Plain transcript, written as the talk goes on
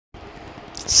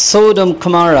Sodom,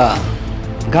 Gomorrah,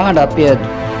 God appeared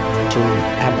to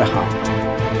Abraham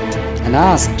and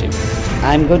asked him,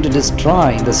 I am going to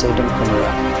destroy the Sodom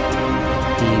Gomorrah.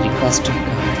 He requested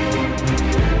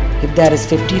God, if there is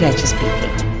 50 righteous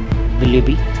people, will you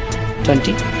be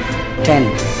 20, 10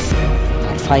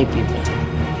 or 5 people?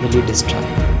 Will you destroy?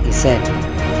 He said,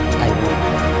 I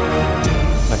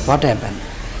will. But what happened?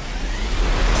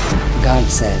 God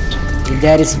said, if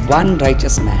there is one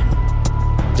righteous man,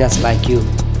 just like you,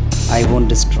 I won't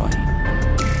destroy.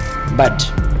 But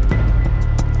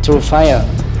through fire,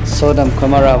 Sodom and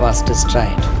Gomorrah was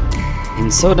destroyed. In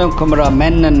Sodom and Gomorrah,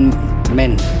 men and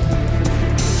men,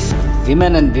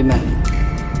 women and women,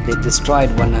 they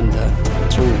destroyed one another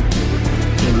through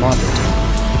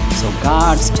immorality. So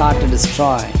God started to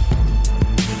destroy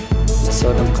the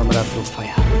Sodom and Gomorrah through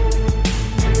fire.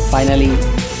 Finally,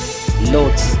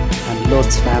 Lot's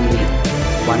family,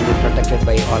 one be protected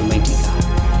by Almighty God.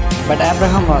 But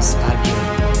Abraham was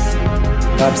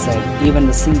arguing. God said, even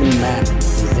the single man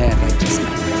is there, righteous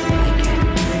man. I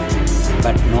can.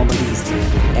 But nobody is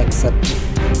there except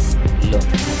Lot.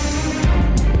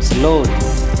 So Lot,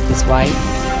 his wife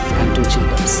and 2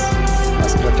 children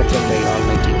was protected by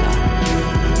Almighty God.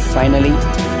 Finally,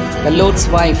 the Lot's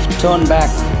wife turned back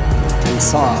and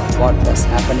saw what was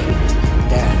happening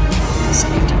there in this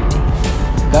nativity.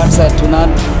 God said, do not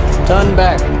turn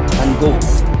back and go.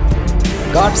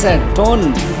 God said,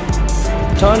 turn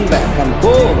back and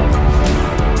go.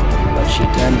 But she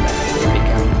turned back and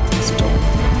became a stone.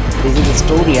 This is the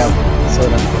story of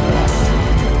Sodom and Gomorrah.